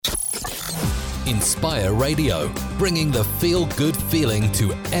Inspire Radio, bringing the feel-good feeling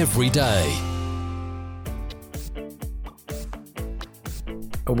to every day.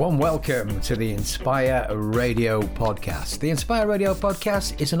 A warm welcome to the Inspire Radio podcast. The Inspire Radio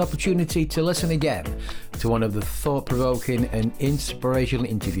podcast is an opportunity to listen again to one of the thought-provoking and inspirational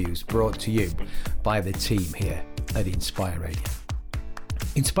interviews brought to you by the team here at Inspire Radio.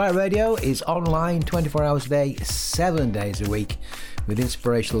 Inspire Radio is online 24 hours a day, 7 days a week, with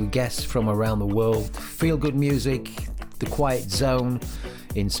inspirational guests from around the world, feel-good music, the quiet zone,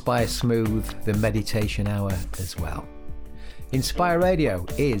 Inspire Smooth, the meditation hour as well. Inspire Radio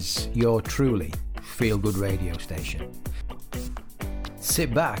is your truly feel-good radio station.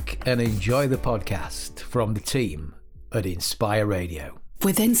 Sit back and enjoy the podcast from the team at Inspire Radio.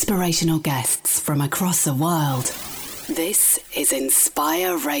 With inspirational guests from across the world, this is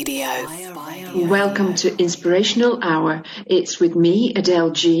Inspire Radio. Welcome to Inspirational Hour. It's with me,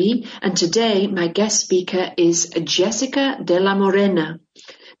 Adele G, and today my guest speaker is Jessica de la Morena.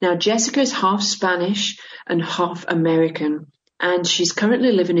 Now, Jessica is half Spanish and half American, and she's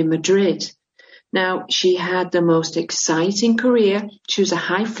currently living in Madrid. Now, she had the most exciting career. She was a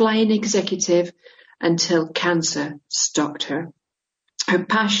high-flying executive until cancer stalked her. Her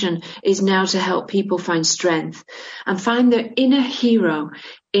passion is now to help people find strength and find their inner hero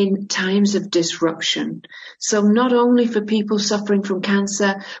in times of disruption. So not only for people suffering from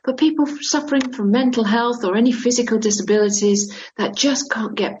cancer, but people suffering from mental health or any physical disabilities that just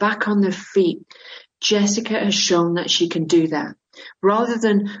can't get back on their feet. Jessica has shown that she can do that. Rather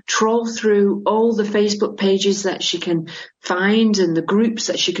than troll through all the Facebook pages that she can find and the groups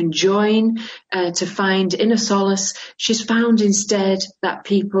that she can join to find inner solace, she's found instead that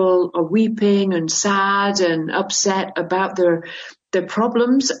people are weeping and sad and upset about their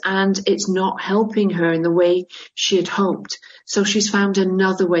problems, and it's not helping her in the way she had hoped. So she's found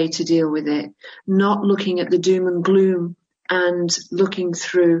another way to deal with it, not looking at the doom and gloom and looking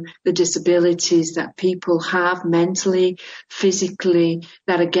through the disabilities that people have mentally, physically,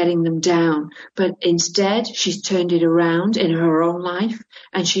 that are getting them down. But instead, she's turned it around in her own life,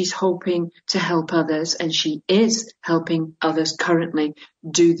 and she's hoping to help others, and she is helping others currently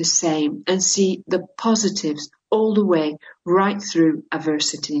do the same and see the positives all the way right through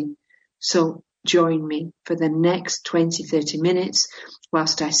adversity. So join me for the next 20-30 minutes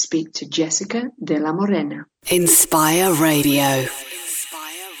whilst I speak to Jessica de la Morena. Inspire Radio.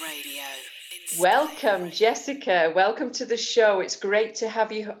 Welcome, Jessica. Welcome to the show. It's great to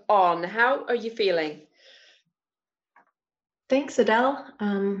have you on. How are you feeling? Thanks, Adele.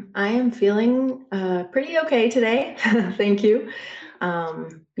 I am feeling pretty okay today. Thank you.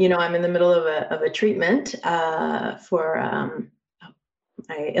 I'm in the middle of a treatment for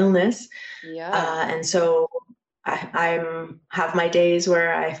my illness. Yeah. And so I have my days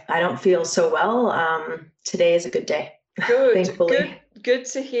where I don't feel so well. Today is a good day. Good, thankfully. Good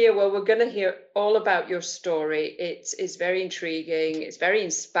to hear. Well, we're going to hear all about your story. It's very intriguing. It's very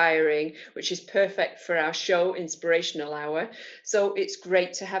inspiring, which is perfect for our show, Inspirational Hour. So it's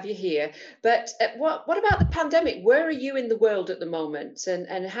great to have you here. But what about the pandemic? Where are you in the world at the moment?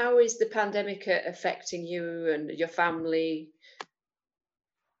 And how is the pandemic affecting you and your family?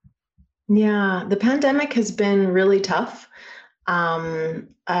 Yeah, the pandemic has been really tough.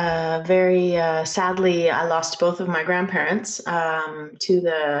 Very sadly, I lost both of my grandparents to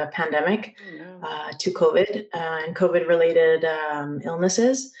the pandemic, to COVID and COVID-related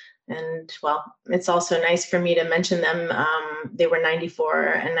illnesses. And well, it's also nice for me to mention them. They were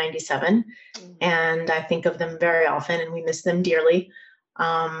 94 and 97, and I think of them very often, and we miss them dearly.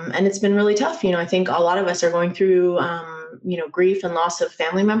 And it's been really tough. I think a lot of us are going through grief and loss of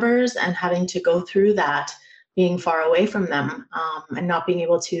family members, and having to go through that, being far away from them, and not being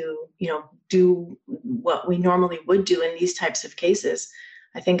able to, do what we normally would do in these types of cases,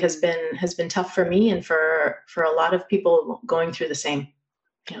 I think has been tough for me and for a lot of people going through the same.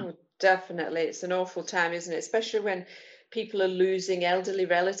 Yeah. Oh, definitely. It's an awful time, isn't it? Especially when people are losing elderly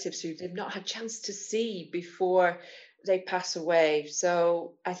relatives who they've not had a chance to see before they pass away.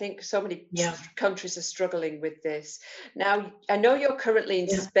 So I think so many countries are struggling with this. Now, I know you're currently in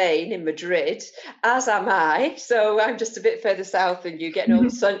Spain, in Madrid, as am I. So I'm just a bit further south than you, getting all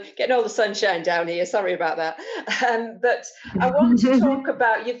the sunshine down here. Sorry about that. But I want to talk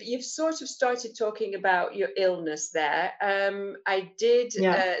about, you've sort of started talking about your illness there. I did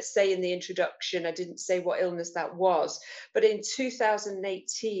say in the introduction, I didn't say what illness that was, but in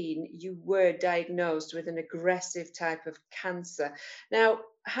 2018, you were diagnosed with an aggressive type of cancer. Now,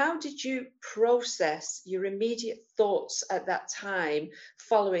 how did you process your immediate thoughts at that time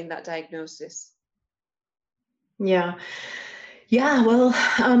following that diagnosis? Well,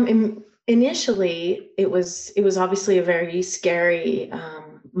 initially it was obviously a very scary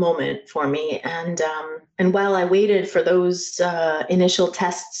moment for me, and while I waited for those initial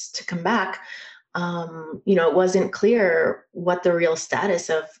tests to come back, it wasn't clear what the real status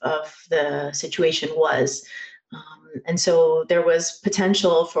of the situation was. And so there was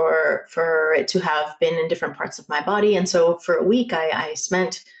potential for it to have been in different parts of my body. And so for a week, I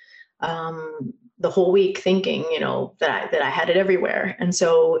spent the whole week thinking, that I had it everywhere. And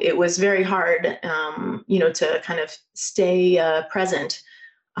so it was very hard, to kind of stay present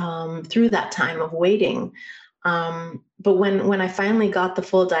through that time of waiting. But when I finally got the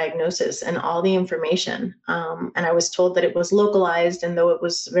full diagnosis and all the information, and I was told that it was localized, and though it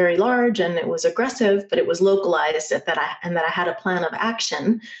was very large and it was aggressive, but it was localized, that I had a plan of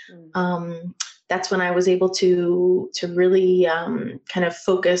action. That's when I was able to really kind of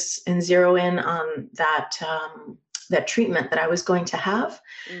focus and zero in on that treatment that I was going to have,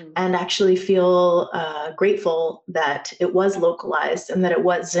 and actually feel grateful that it was localized and that it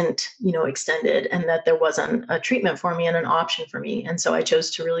wasn't, extended, and that there wasn't a treatment for me and an option for me. And so I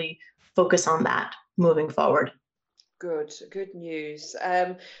chose to really focus on that moving forward. Good news.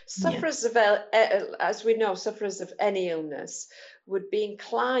 Sufferers of, as we know, sufferers of any illness would be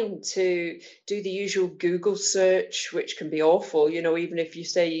inclined to do the usual Google search, which can be awful. Even if you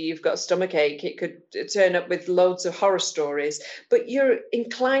say you've got a stomach ache, it could turn up with loads of horror stories. But you're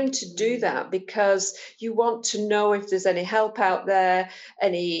inclined to do that because you want to know if there's any help out there,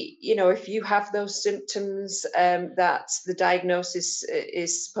 if you have those symptoms that the diagnosis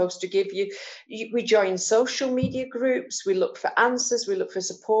is supposed to give you. We join social media groups, we look for answers, we look for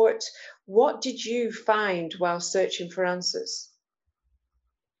support. What did you find while searching for answers?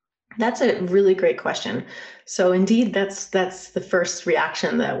 That's a really great question. So indeed, that's the first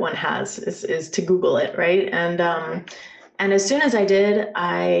reaction that one has is to Google it, right? And as soon as I did,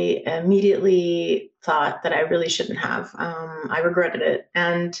 I immediately thought that I really shouldn't have. I regretted it.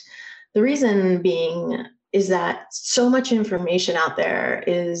 And the reason being is that so much information out there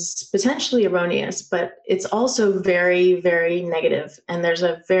is potentially erroneous, but it's also very, very negative. And there's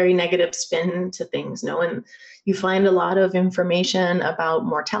a very negative spin to things, and you find a lot of information about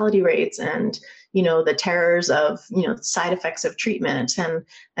mortality rates and, the terrors of, side effects of treatment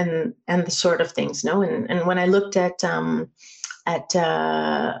and the sort of things, and when I looked at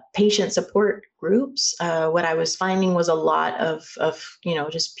patient support groups, what I was finding was a lot of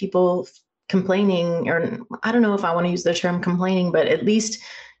just people complaining, or I don't know if I want to use the term complaining, but at least,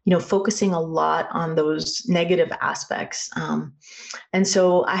 focusing a lot on those negative aspects. And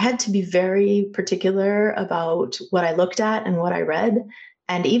so I had to be very particular about what I looked at and what I read,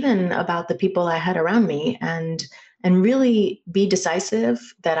 and even about the people I had around me, and really be decisive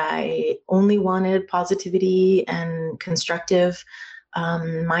that I only wanted positivity and constructive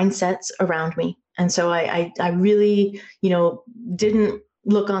mindsets around me. And so I really, didn't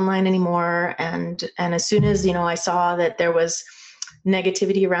look online anymore. And as soon as, I saw that there was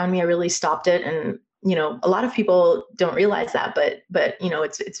negativity around me, I really stopped it. And, a lot of people don't realize that, but,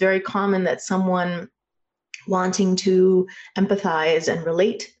 it's very common that someone wanting to empathize and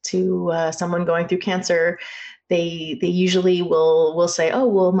relate to someone going through cancer, they usually will say, oh,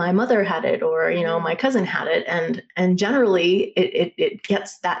 well, my mother had it, or, my cousin had it. And generally it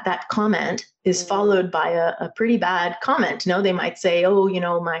gets that comment is followed by a pretty bad comment. They might say, oh,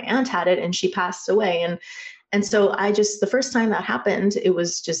 my aunt had it and she passed away. And so the first time that happened, it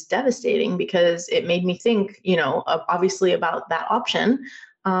was just devastating, because it made me think, obviously about that option.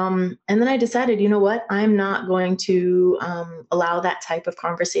 And then I decided, you know what, I'm not going to allow that type of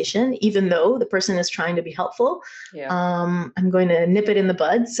conversation, even though the person is trying to be helpful. Yeah. I'm going to nip it in the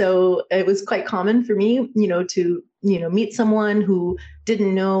bud. So it was quite common for me, to meet someone who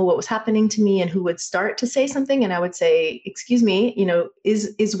didn't know what was happening to me and who would start to say something. And I would say, excuse me,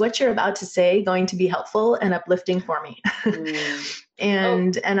 is what you're about to say going to be helpful and uplifting for me?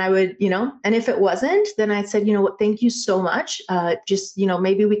 And I would, and if it wasn't, then I said, what, thank you so much. Just,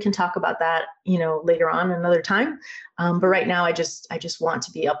 maybe we can talk about that, later on another time. But right now I just want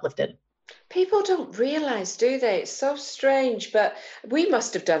to be uplifted. People don't realize, do they? It's so strange, but we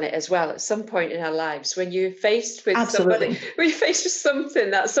must have done it as well at some point in our lives, when you're faced with somebody, when you're faced with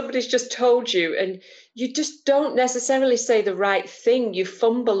something that somebody's just told you, and you just don't necessarily say the right thing. You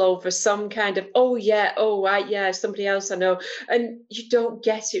fumble over some kind of, somebody else I know, and you don't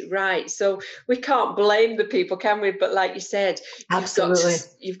get it right. So we can't blame the people, can we? But like you said,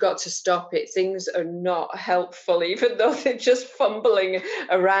 you've got to stop it. Things are not helpful, even though they're just fumbling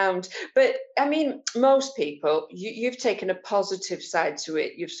around. But I mean, most people, you've taken a positive side to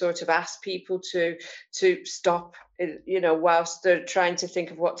it. You've sort of asked people to stop whilst they're trying to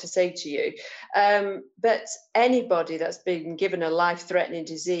think of what to say to you. But anybody that's been given a life-threatening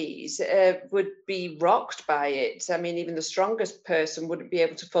disease would be rocked by it. I mean, even the strongest person wouldn't be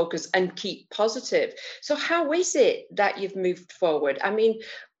able to focus and keep positive. So how is it that you've moved forward? I mean,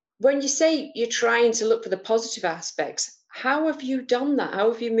 when you say you're trying to look for the positive aspects, how have you done that?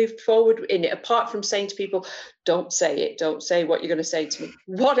 How have you moved forward in it? Apart from saying to people, don't say it, don't say what you're going to say to me.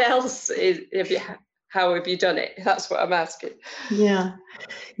 What else how have you done it? That's what I'm asking. Yeah.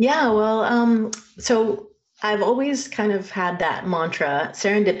 Well, so I've always kind of had that mantra.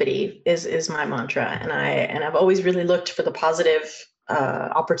 Serendipity is my mantra, and I've always really looked for the positive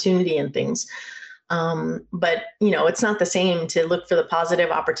opportunity in things. But it's not the same to look for the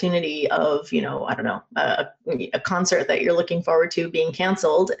positive opportunity of, I don't know, a concert that you're looking forward to being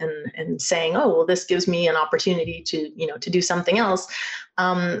canceled and saying, oh, well, this gives me an opportunity to do something else.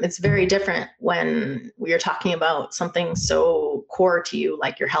 It's very different when we are talking about something so core to you,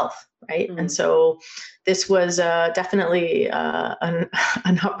 like your health, right? Mm-hmm. And so this was definitely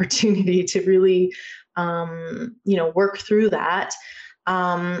an opportunity to really, work through that.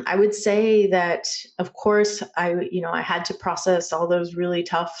 I would say that, of course, I had to process all those really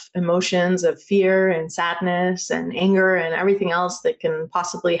tough emotions of fear and sadness and anger and everything else that can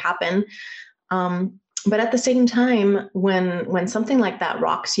possibly happen. But at the same time, when something like that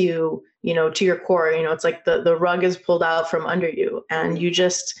rocks you, to your core, it's like the rug is pulled out from under you, and you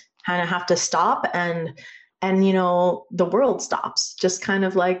just kind of have to stop and the world stops, just kind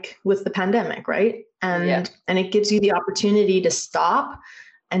of like with the pandemic, right? And it gives you the opportunity to stop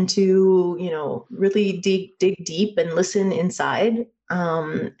and to, really dig deep and listen inside.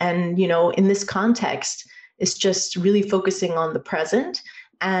 And, in this context, it's just really focusing on the present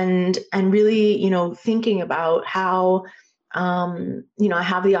and really, thinking about how, I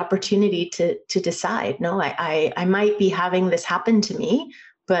have the opportunity to decide. No, I might be having this happen to me,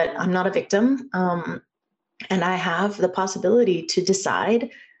 but I'm not a victim. And I have the possibility to decide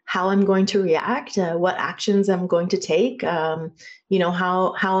how I'm going to react, what actions I'm going to take, what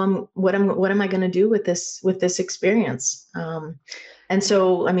am I going to do with this experience? And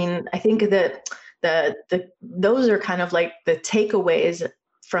so, I mean, I think that those are kind of like the takeaways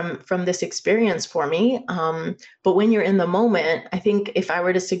from this experience for me. But when you're in the moment, I think if I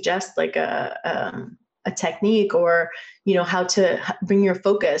were to suggest like a technique or how to bring your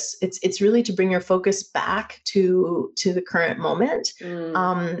focus, it's really to bring your focus back to the current moment.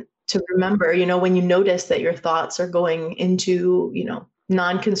 To remember, when you notice that your thoughts are going into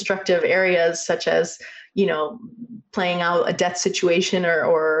non-constructive areas, such as playing out a death situation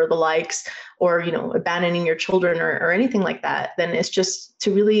or the likes, or abandoning your children or anything like that, then it's just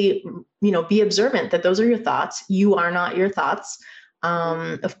to really be observant that those are your thoughts. You are not your thoughts.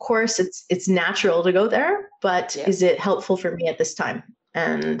 Of course, it's natural to go there, but is it helpful for me at this time?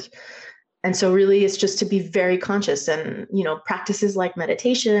 And so really it's just to be very conscious, and, practices like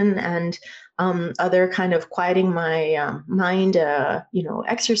meditation and other kind of quieting my mind,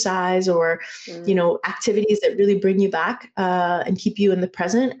 exercise or, activities that really bring you back and keep you in the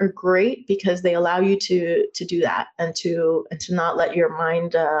present are great, because they allow you to do that and to not let your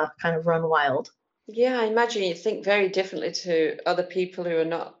mind kind of run wild. Yeah, I imagine you think very differently to other people who are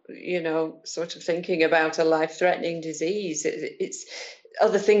not, sort of thinking about a life-threatening disease. It's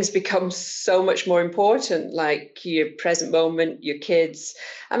other things become so much more important, like your present moment, your kids.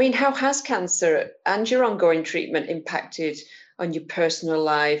 I mean, how has cancer and your ongoing treatment impacted on your personal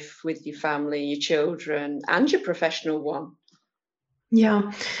life with your family, your children, and your professional one?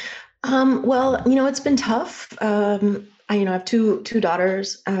 Yeah. Well, it's been tough. I have two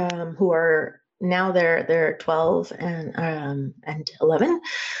daughters who are now they're 12 and 11.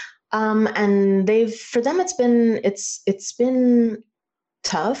 And for them it's been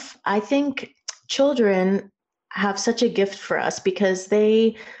tough. I think children have such a gift for us, because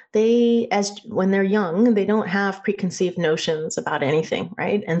they as when they're young, they don't have preconceived notions about anything,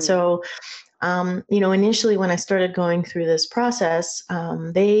 right? And so initially when I started going through this process,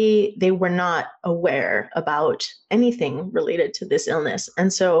 they were not aware about anything related to this illness.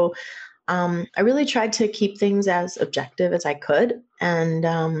 And so I really tried to keep things as objective as I could. And,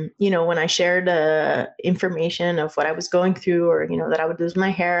 when I shared information of what I was going through, or, that I would lose my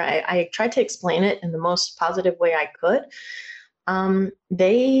hair, I tried to explain it in the most positive way I could.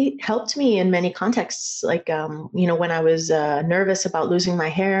 They helped me in many contexts. Like, when I was nervous about losing my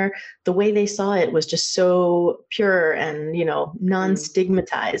hair, the way they saw it was just so pure and,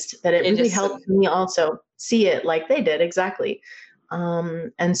 non-stigmatized, that it really helped me also see it like they did. Exactly.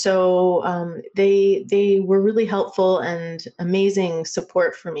 And so they were really helpful and amazing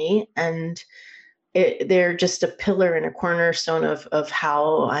support for me. And they're just a pillar and a cornerstone of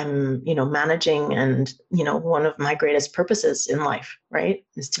how I'm, managing, and, one of my greatest purposes in life, right,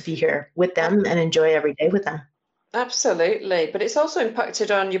 is to be here with them and enjoy every day with them. Absolutely. But it's also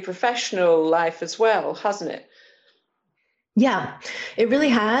impacted on your professional life as well, hasn't it? Yeah, it really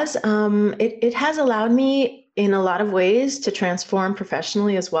has. It has allowed me in a lot of ways to transform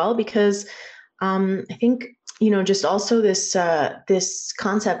professionally as well, because I think, just also this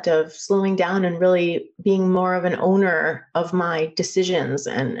concept of slowing down and really being more of an owner of my decisions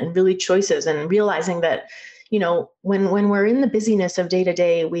and really choices, and realizing that, when we're in the busyness of day to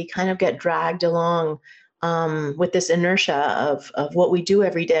day, we kind of get dragged along with this inertia of what we do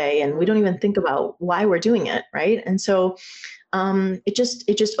every day, and we don't even think about why we're doing it, right? And so it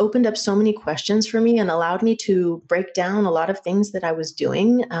just opened up so many questions for me and allowed me to break down a lot of things that I was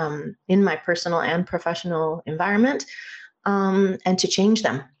doing in my personal and professional environment, and to change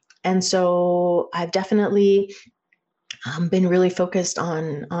them. And so I've definitely been really focused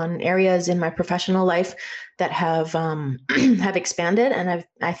on areas in my professional life that have have expanded, and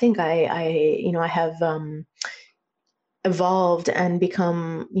I think I have evolved and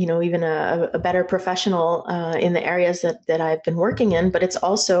become, even a better professional in the areas that I've been working in. But it's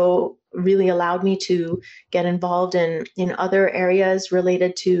also really allowed me to get involved in other areas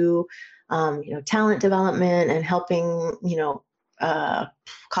related to, talent development, and helping,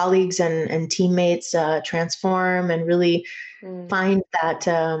 colleagues and teammates transform and really find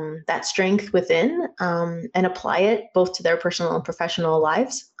that strength within, and apply it both to their personal and professional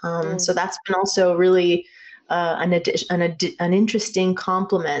lives. So that's been also really an interesting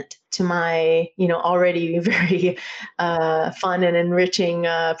complement to my, already very fun and enriching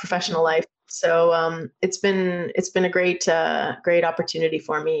professional life. So it's been a great opportunity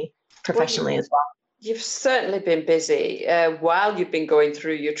for me professionally as well. You've certainly been busy while you've been going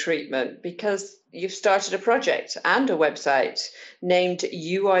through your treatment, because you've started a project and a website named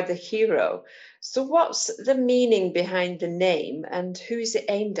You Are the Hero. So what's the meaning behind the name, and who is it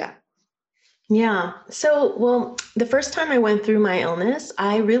aimed at? Yeah. So, well, the first time I went through my illness,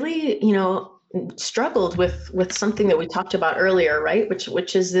 I really, struggled with something that we talked about earlier, right?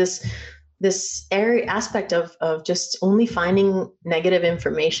 Which is this area aspect of just only finding negative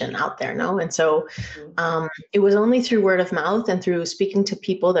information out there, no? And so it was only through word of mouth and through speaking to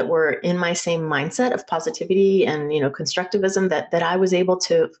people that were in my same mindset of positivity and, constructivism, that I was able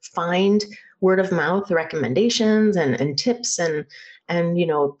to find word of mouth recommendations and tips and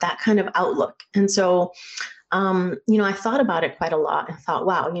that kind of outlook. And so I thought about it quite a lot and thought,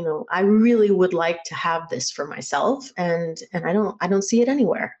 wow, I really would like to have this for myself, and I don't see it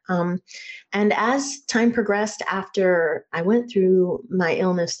anywhere. And as time progressed, after I went through my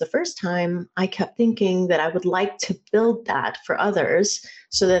illness the first time, I kept thinking that I would like to build that for others,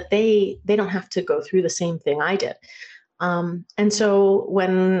 so that they don't have to go through the same thing I did. And so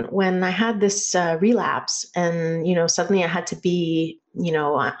when I had this relapse, and suddenly I had to be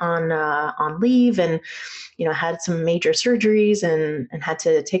on leave, and had some major surgeries, and had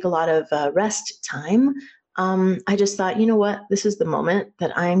to take a lot of rest time, I just thought, what, this is the moment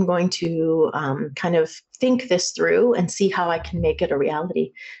that I'm going to kind of think this through and see how I can make it a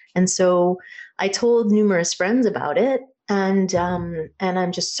reality. And so I told numerous friends about it, and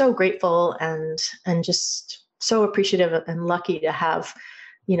I'm just so grateful and just so appreciative and lucky to have,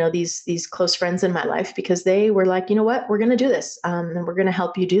 these close friends in my life, because they were like, what, we're going to do this, and we're going to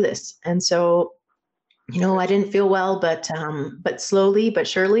help you do this. And so, I didn't feel well, but slowly but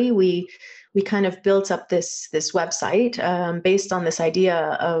surely we kind of built up this website based on this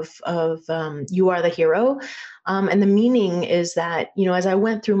idea of You Are the Hero. And the meaning is that, as I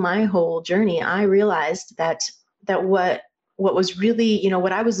went through my whole journey, I realized that what was really,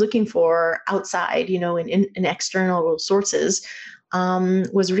 what I was looking for outside, in external sources,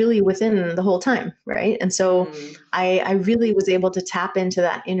 was really within the whole time, right? And so I really was able to tap into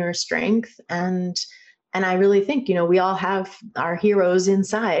that inner strength, and I really think, we all have our heroes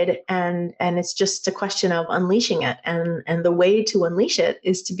inside, and it's just a question of unleashing it. And the way to unleash it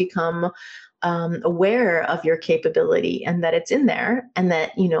is to become aware of your capability, and that it's in there, and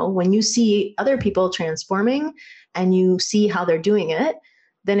that, when you see other people transforming and you see how they're doing it,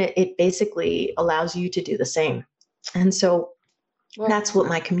 then it basically allows you to do the same. And so that's what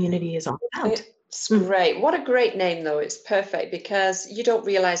my community is all about. It's great. What a great name, though. It's perfect, because you don't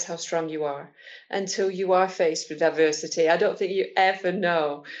realize how strong you are until you are faced with adversity. I don't think you ever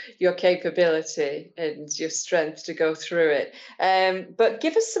know your capability and your strength to go through it. But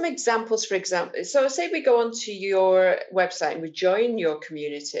give us some examples, for example. So say we go onto your website and we join your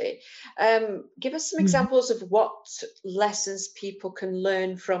community. Give us some examples of what lessons people can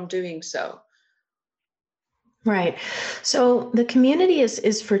learn from doing so. Right. So the community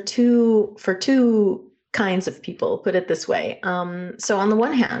is for two kinds of people, put it this way. So on the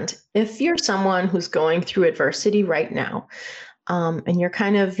one hand, if you're someone who's going through adversity right now, and you're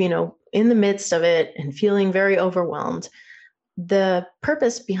kind of, in the midst of it and feeling very overwhelmed, the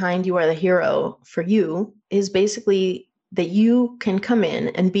purpose behind You Are the Hero for you is basically that you can come in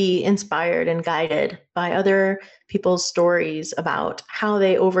and be inspired and guided by other people's stories about how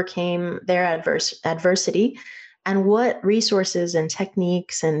they overcame their adversity and what resources and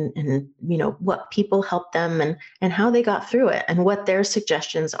techniques and what people helped them and how they got through it and what their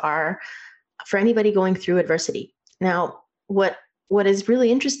suggestions are for anybody going through adversity. Now, what is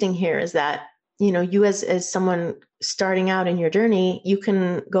really interesting here is that you as someone starting out in your journey, you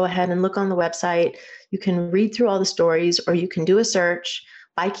can go ahead and look on the website, you can read through all the stories, or you can do a search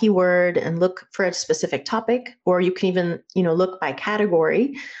by keyword and look for a specific topic, or you can even, look by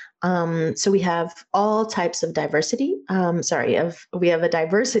category. So we have all types of diversity. We have a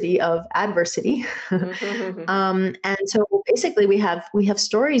diversity of adversity. And so basically we have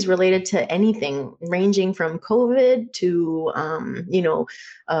stories related to anything ranging from COVID to,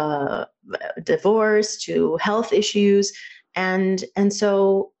 divorce to health issues. And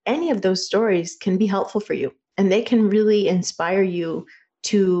so any of those stories can be helpful for you, and they can really inspire you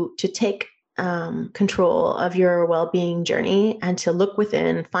to take control of your well-being journey and to look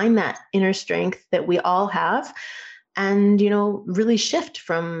within, find that inner strength that we all have, and really shift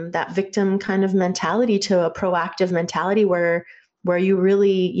from that victim kind of mentality to a proactive mentality where you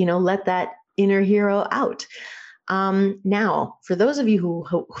really let that inner hero out. Now, for those of you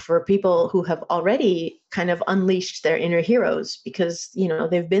for people who have already kind of unleashed their inner heroes because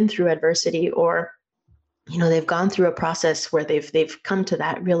they've been through adversity, or they've gone through a process where they've come to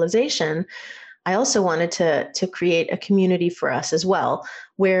that realization, I also wanted to create a community for us as well,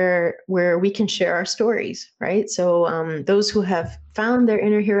 where we can share our stories, right? So those who have found their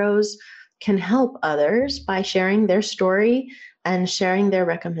inner heroes can help others by sharing their story and sharing their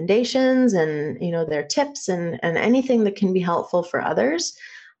recommendations and their tips and anything that can be helpful for others.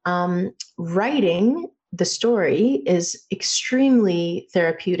 Writing the story is extremely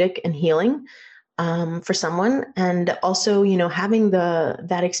therapeutic and healing for someone, and also having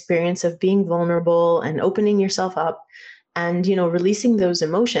that experience of being vulnerable and opening yourself up and releasing those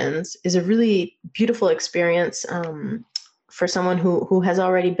emotions is a really beautiful experience for someone who has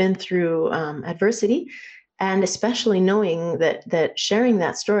already been through adversity, and especially knowing that sharing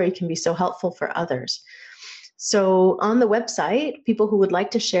that story can be so helpful for others. So on the website, people who would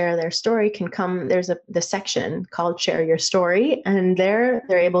like to share their story can come. There's the section called Share Your Story, and they're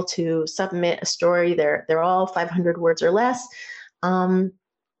able to submit a story. They're all 500 words or less. And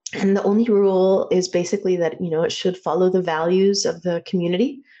the only rule is basically that, it should follow the values of the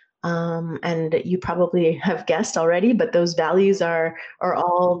community. And you probably have guessed already, but those values are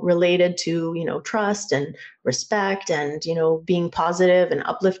all related to, trust and respect and, being positive and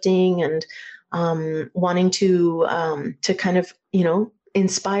uplifting and wanting to kind of,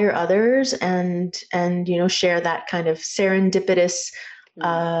 inspire others and share that kind of serendipitous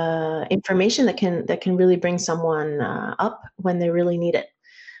information that can really bring someone up when they really need it.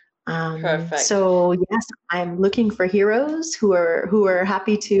 Perfect. So yes, I'm looking for heroes who are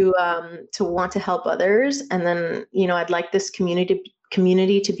happy to want to help others, and then I'd like this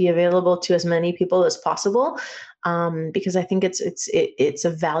community to be available to as many people as possible, because I think it's a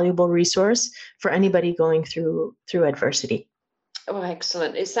valuable resource for anybody going through adversity. Oh,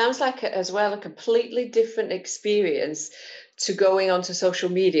 excellent. It sounds like as well a completely different experience to going onto social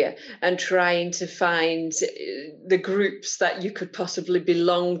media and trying to find the groups that you could possibly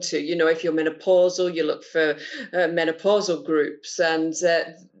belong to. If you're menopausal, you look for menopausal groups, and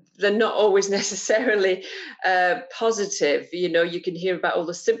they're not always necessarily positive. You can hear about all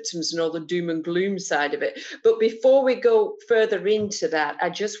the symptoms and all the doom and gloom side of it. But before we go further into that,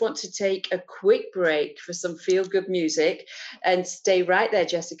 I just want to take a quick break for some feel-good music, and stay right there,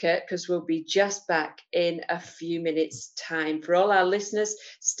 Jessica, because we'll be just back in a few minutes' time. For all our listeners,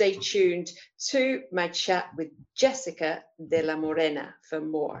 stay tuned to my chat with Jessica de la Morena for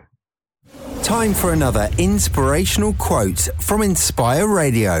more. Time for another inspirational quote from Inspire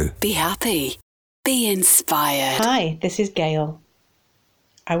Radio. Be happy. Be inspired. Hi, this is Gail.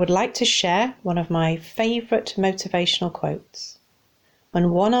 I would like to share one of my favourite motivational quotes. When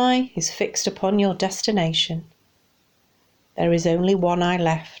one eye is fixed upon your destination, there is only one eye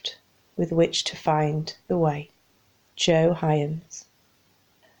left with which to find the way. Joe Hyams.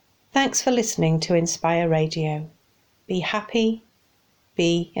 Thanks for listening to Inspire Radio. Be happy.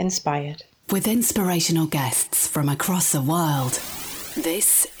 Be inspired. With inspirational guests from across the world.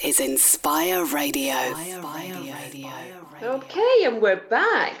 This is Inspire Radio. Okay, and we're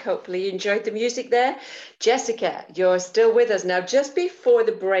back. Hopefully you enjoyed the music there. Jessica, you're still with us. Now, just before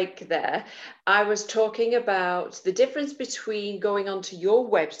the break there, I was talking about the difference between going onto your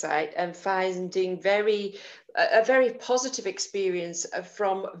website and finding a very positive experience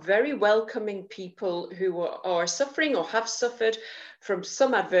from very welcoming people who are suffering or have suffered from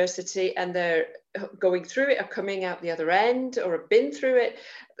some adversity, and they're going through it or coming out the other end or have been through it,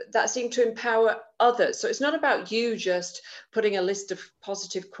 that seem to empower others. So it's not about you just putting a list of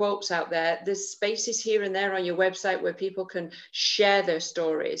positive quotes out there. There's spaces here and there on your website where people can share their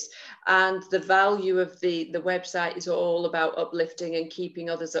stories. And the value of the website is all about uplifting and keeping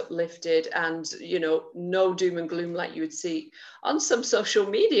others uplifted, and, you know, no doom and gloom like you would see on some social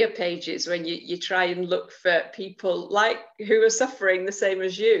media pages when you try and look for people like who are suffering the same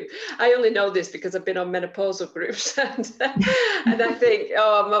as you. I only know this because I've been on menopausal groups and I think,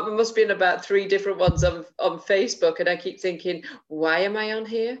 I must be in about 3 different ones on Facebook, and I keep thinking, why am I on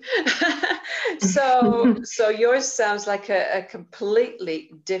here? So yours sounds like a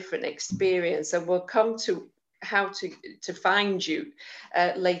completely different experience, and we'll come to how to find you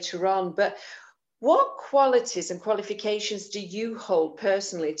later on. But what qualities and qualifications do you hold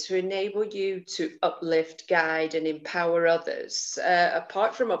personally to enable you to uplift, guide, and empower others?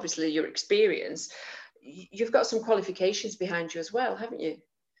 Apart from obviously your experience, you've got some qualifications behind you as well, haven't you?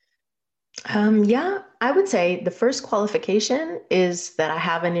 Yeah, I would say the first qualification is that I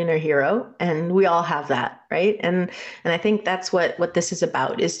have an inner hero, and we all have that, right? And I think that's what this is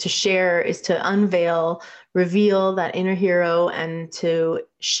about, is to share, is to unveil, reveal that inner hero, and to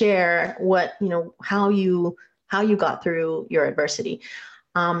share what, you know, how you got through your adversity.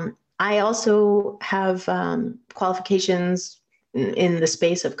 I also have qualifications in the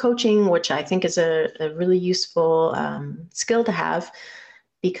space of coaching, which I think is a really useful skill to have,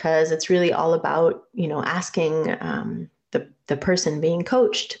 because it's really all about, you know, asking the person being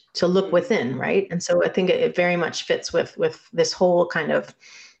coached to look within, right? And so I think it very much fits with this whole kind of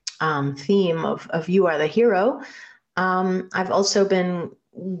theme of you are the hero. I've also been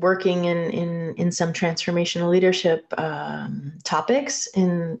working in some transformational leadership topics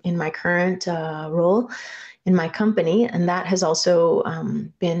in my current role in my company, and that has also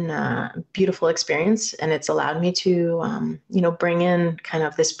been a beautiful experience, and it's allowed me to bring in kind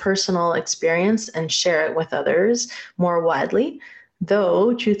of this personal experience and share it with others more widely.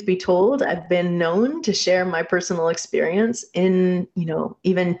 Though, truth be told, I've been known to share my personal experience in, you know,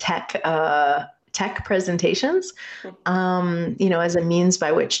 even tech presentations, as a means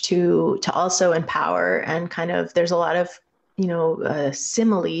by which to also empower, and kind of, there's a lot of,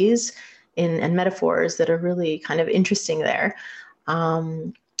 similes and metaphors that are really kind of interesting there.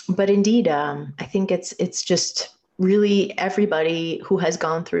 But indeed, I think it's just really everybody who has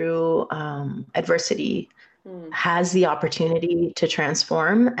gone through adversity has the opportunity to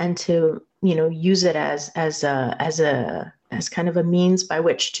transform and to, use it as kind of a means by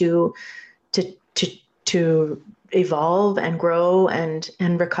which to evolve and grow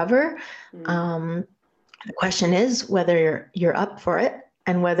and recover. The question is whether you're up for it,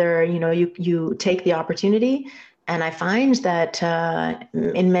 and whether, you take the opportunity. And I find that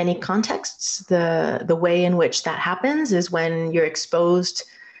in many contexts, the way in which that happens is when you're exposed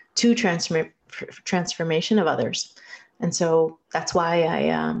to transformation of others. And so that's why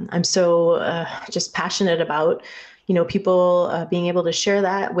I'm so just passionate about, people being able to share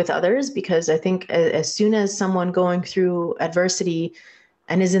that with others, because I think as soon as someone going through adversity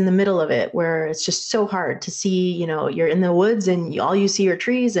and is in the middle of it, where it's just so hard to see, you're in the woods and all you see are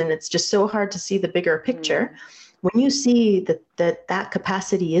trees, and it's just so hard to see the bigger picture. When you see that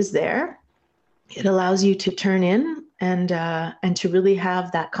capacity is there, it allows you to turn in and to really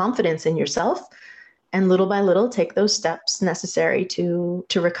have that confidence in yourself, and little by little take those steps necessary to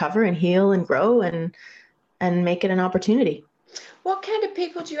recover and heal and grow and make it an opportunity. What kind of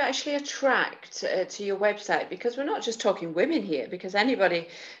people do you actually attract to your website? Because we're not just talking women here, because anybody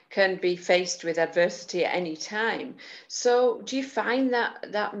can be faced with adversity at any time. So do you find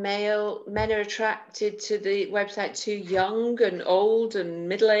that men are attracted to the website too young and old and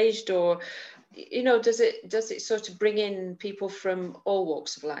middle-aged, or, does it sort of bring in people from all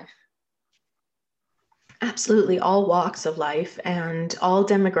walks of life? Absolutely, all walks of life and all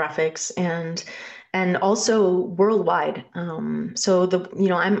demographics, and also worldwide. So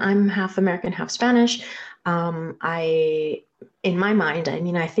I'm half American, half Spanish. In my mind,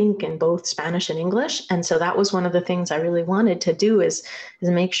 I think in both Spanish and English. And so that was one of the things I really wanted to do is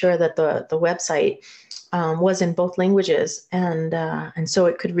make sure that the website was in both languages, and so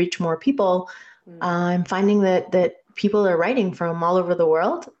it could reach more people. I'm finding that people are writing from all over the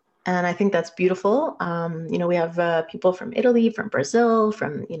world. And I think that's beautiful. We have people from Italy, from Brazil,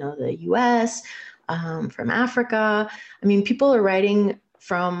 from, the US, from Africa. I mean, people are writing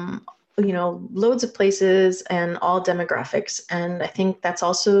from, loads of places and all demographics. And I think that's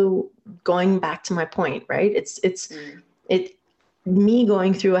also going back to my point, right? Me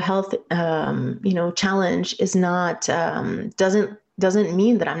going through a health, challenge is not, doesn't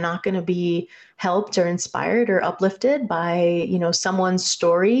mean that I'm not going to be helped or inspired or uplifted by, someone's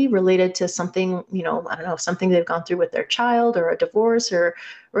story related to something, I don't know, something they've gone through with their child or a divorce or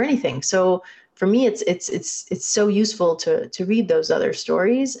anything. So for me, it's so useful to read those other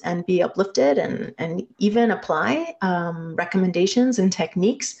stories and be uplifted and even apply recommendations and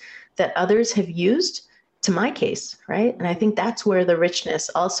techniques that others have used to my case, right? And I think that's where the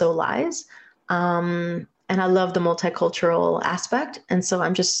richness also lies. And I love the multicultural aspect. And so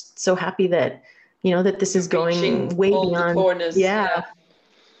I'm just so happy that, that this is going way all beyond. the corners. Yeah,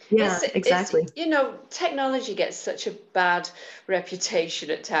 exactly. Technology gets such a bad reputation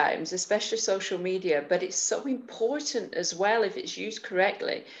at times, especially social media, but it's so important as well if it's used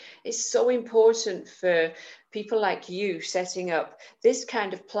correctly. It's so important for people like you setting up this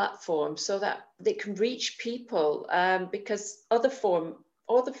kind of platform so that they can reach people, because other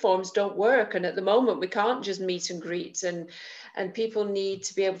forms don't work. And at the moment, we can't just meet and greet, and people need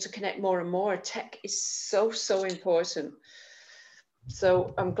to be able to connect more and more. Tech is so, so important.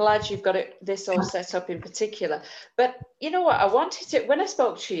 So I'm glad you've got this all set up in particular. But you know what, I wanted to, when I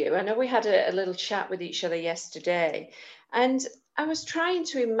spoke to you, I know we had a little chat with each other yesterday, and I was trying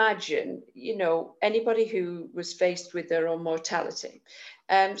to imagine, anybody who was faced with their own mortality.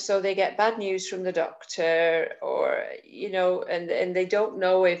 So they get bad news from the doctor, or, and they don't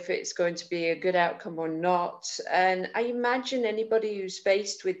know if it's going to be a good outcome or not. And I imagine anybody who's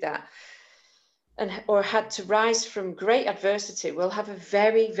faced with that or had to rise from great adversity will have a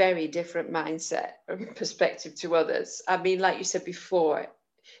very, very different mindset and perspective to others. I mean, like you said before,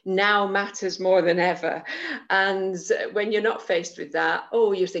 now matters more than ever. And when you're not faced with that,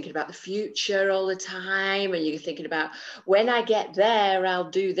 you're thinking about the future all the time, and you're thinking about, when I get there, I'll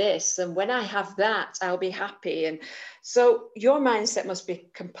do this, and when I have that, I'll be happy. And so your mindset must be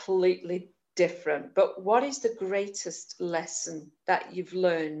completely different. But what is the greatest lesson that you've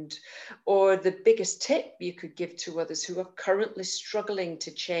learned, or the biggest tip you could give to others who are currently struggling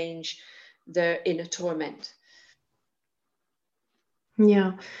to change their inner torment?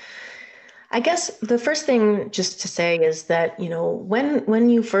 Yeah. I guess the first thing just to say is that, when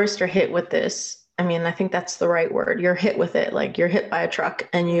you first are hit with this, I mean, I think that's the right word. You're hit with it, like you're hit by a truck,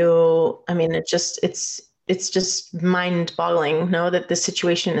 and it's just mind-boggling, that this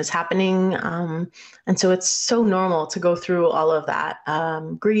situation is happening. And so it's so normal to go through all of that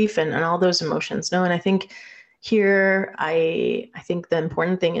grief and all those emotions. And I think here, I think the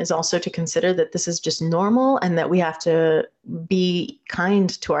important thing is also to consider that this is just normal, and that we have to be kind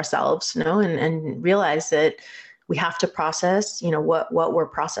to ourselves, and realize that we have to process, what we're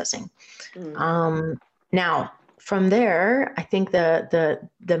processing. Now, from there, I think the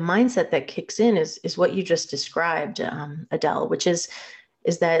mindset that kicks in is what you just described, Adele, which is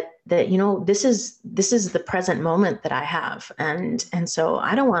that this is the present moment that I have, and so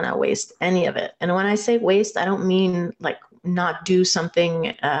I don't want to waste any of it. And when I say waste, I don't mean like not do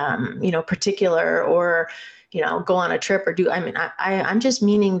something particular, or go on a trip, or I'm just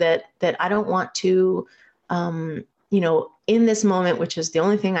meaning that I don't want to in this moment, which is the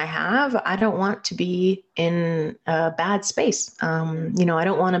only thing I have, I don't want to be in a bad space. I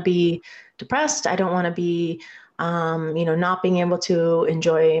don't want to be depressed. I don't want to be, not being able to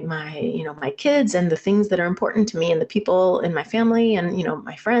enjoy my kids and the things that are important to me, and the people in my family, and,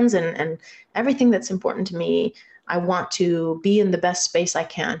 my friends, and everything that's important to me. I want to be in the best space I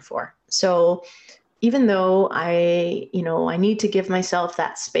can for. So even though I need to give myself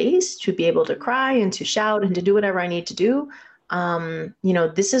that space to be able to cry and to shout and to do whatever I need to do,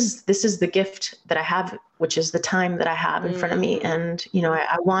 this is the gift that I have, which is the time that I have in front of me. And,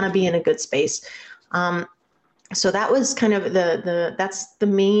 I want to be in a good space. So that was kind of that's the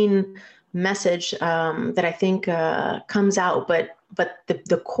main message that I think comes out. But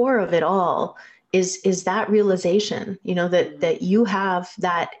the core of it all is that realization, that you have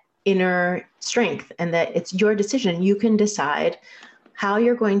that inner strength, and that it's your decision. You can decide how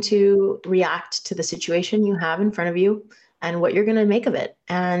you're going to react to the situation you have in front of you, and what you're going to make of it.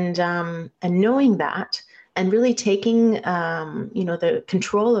 And knowing that, and really taking the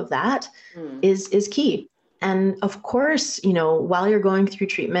control of that is key. And of course, while you're going through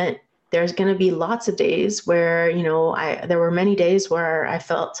treatment, there's going to be lots of days where, you know, there were many days where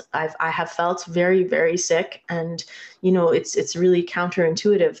I have felt very, very sick. And, you know, it's really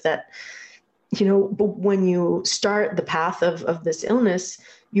counterintuitive that, you know, when you start the path of this illness,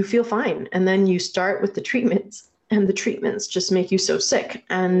 you feel fine. And then you start with the treatments, and the treatments just make you so sick.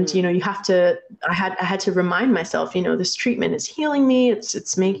 And, you know, I had to remind myself, you know, this treatment is healing me.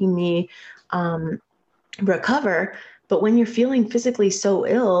 It's making me recover. But when you're feeling physically so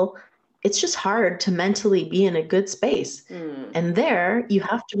ill, it's just hard to mentally be in a good space. And there you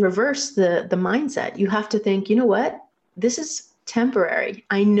have to reverse the mindset. You have to think, you know what, this is temporary.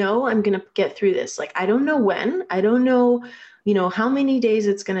 I know I'm going to get through this. Like, I don't know when, I don't know, you know, how many days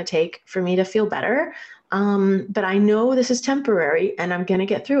it's going to take for me to feel better. But I know this is temporary and I'm going to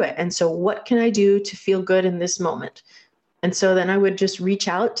get through it. And so what can I do to feel good in this moment? And so then I would just reach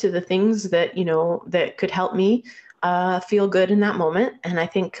out to the things that, you know, that could help me feel good in that moment. And I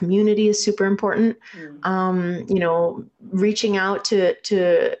think community is super important. You know, reaching out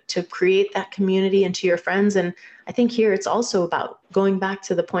to create that community and to your friends. And I think here it's also about going back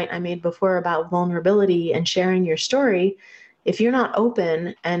to the point I made before about vulnerability and sharing your story. If you're not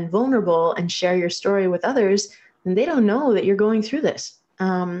open and vulnerable and share your story with others, then they don't know that you're going through this.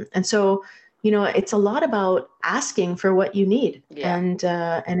 And so, you know, it's a lot about asking for what you need. And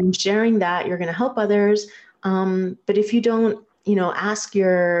in sharing that, you're going to help others. But if you don't, you know, ask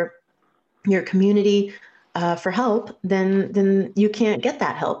your community for help, then you can't get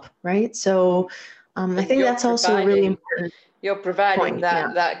that help, right? So I think that's also a really important. You're providing point,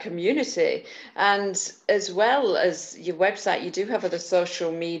 that community. And as well as your website, you do have other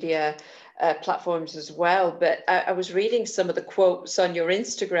social media platforms as well. But I was reading some of the quotes on your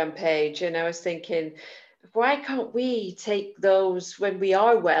Instagram page, and I was thinking, why can't we take those when we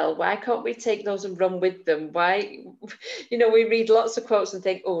are well? Why can't we take those and run with them? Why, you know, we read lots of quotes and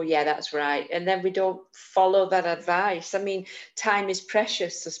think, oh yeah, that's right. And then we don't follow that advice. I mean, time is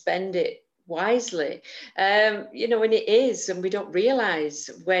precious, so spend it wisely. You know, and it is, and we don't realize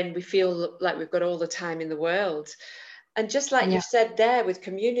when we feel like we've got all the time in the world. And just like you said there with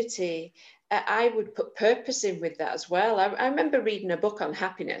community, I would put purpose in with that as well. I remember reading a book on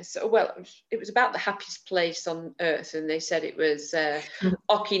happiness. Well, it was about the happiest place on earth. And they said it was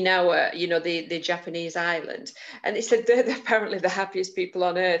Okinawa, you know, the Japanese island. And they said they're apparently the happiest people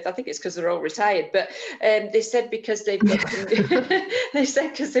on earth. I think it's because they're all retired. But they said because they've got, they said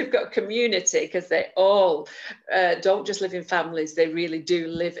because they've got community, because they all don't just live in families. They really do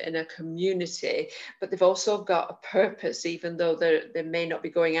live in a community. But they've also got a purpose, even though they may not be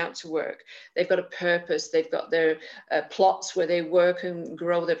going out to work. They've got a purpose. They've got their plots where they work and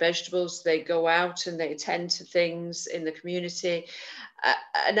grow their vegetables. They go out and they attend to things in the community.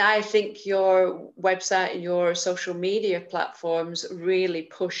 And I think your website and your social media platforms really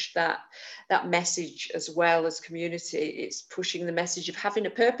push that message as well as community. It's pushing the message of having a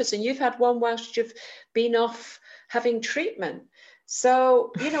purpose. And you've had one whilst you've been off having treatment.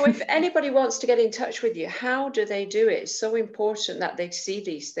 So, you know, if anybody wants to get in touch with you, how do they do it? It's so important that they see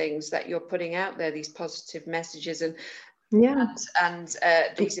these things that you're putting out there, these positive messages and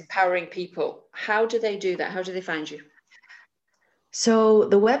these empowering people. How do they do that? How do they find you? So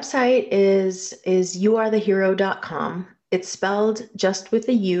the website is youarethehero.com. It's spelled just with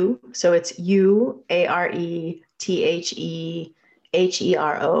a U. So it's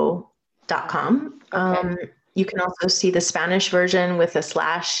UARETHEHERO.com. Okay. You can also see the Spanish version with a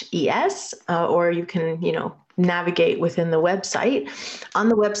 /ES, or you can, you know, navigate within the website. On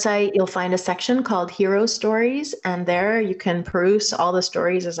the website, you'll find a section called Hero Stories, and there you can peruse all the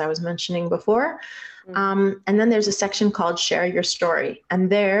stories, as I was mentioning before. And then there's a section called Share Your Story, and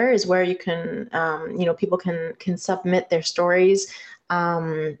there is where you can, you know, people can submit their stories,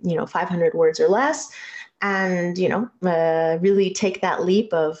 you know, 500 words or less. And, you know, really take that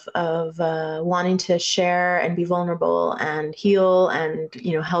leap of wanting to share and be vulnerable and heal and,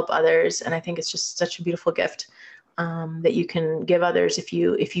 you know, help others. And I think it's just such a beautiful gift that you can give others if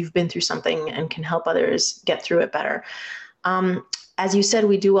you've been through something and can help others get through it better. As you said,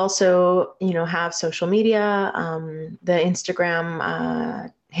 we do also, you know, have social media. The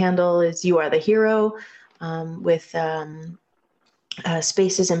Instagram handle is You Are the Hero with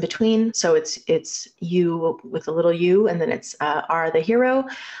spaces in between. So it's you with a little u, and then it's Are the Hero.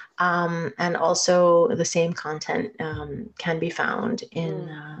 And also the same content can be found in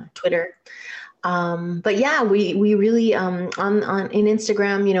Twitter. But yeah, we really in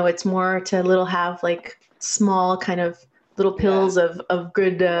Instagram, you know, it's more to have like small kind of little pills of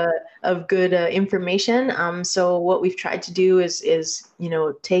good information. So what we've tried to do is, you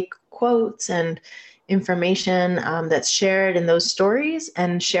know, take quotes and information that's shared in those stories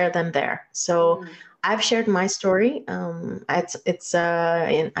and share them there. So I've shared my story. I've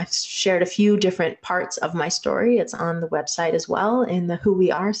shared a few different parts of my story. It's on the website as well in the Who We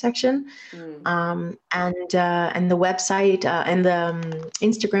Are section. And the website and the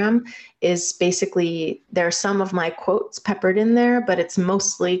Instagram is basically, there are some of my quotes peppered in there, but it's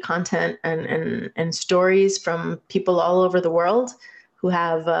mostly content and stories from people all over the world who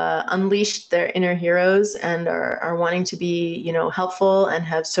have unleashed their inner heroes and are wanting to be, helpful and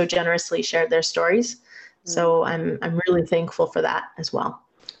have so generously shared their stories. So I'm really thankful for that as well.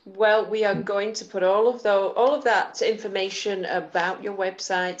 Well, we are going to put all of that information about your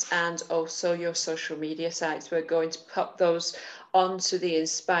website and also your social media sites. We're going to pop those onto the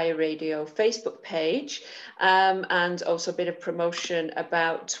Inspire Radio Facebook page, and also a bit of promotion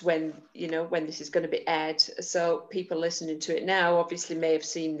about when this is going to be aired. So people listening to it now obviously may have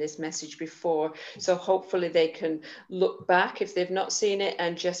seen this message before. So hopefully they can look back if they've not seen it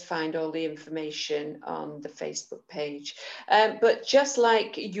and just find all the information on the Facebook page. But just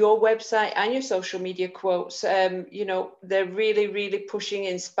like your website and your social media quotes, they're really, really pushing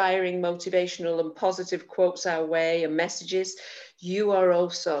inspiring, motivational and positive quotes our way and messages. You are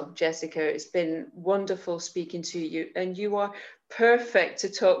also, Jessica. It's been wonderful speaking to you, and you are perfect to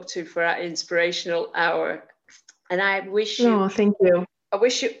talk to for our inspirational hour. And I wish you. Oh, thank you. I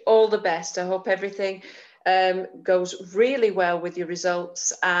wish you all the best. I hope everything goes really well with your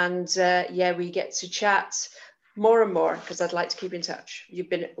results, and we get to chat more and more because I'd like to keep in touch. You've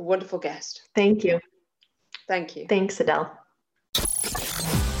been a wonderful guest. Thank you. Thank you. Thanks, Adele.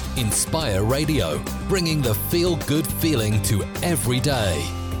 Inspire Radio, bringing the feel-good feeling to every day.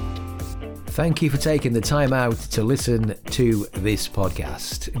 Thank you for taking the time out to listen to this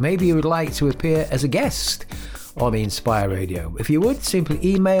podcast. Maybe you would like to appear as a guest on Inspire Radio. If you would, simply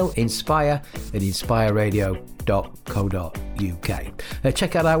email inspire@inspireradio.co.uk.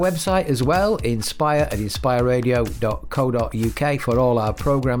 Check out our website as well, inspire@inspireradio.co.uk, for all our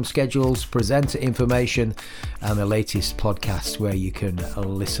program schedules, presenter information, and the latest podcasts where you can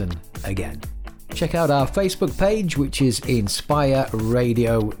listen again. Check out our Facebook page, which is Inspire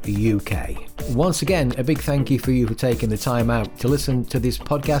Radio UK. Once again, a big thank you for taking the time out to listen to this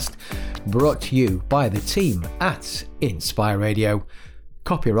podcast, brought to you by the team at Inspire Radio.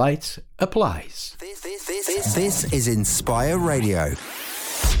 Copyright applies. This is Inspire Radio.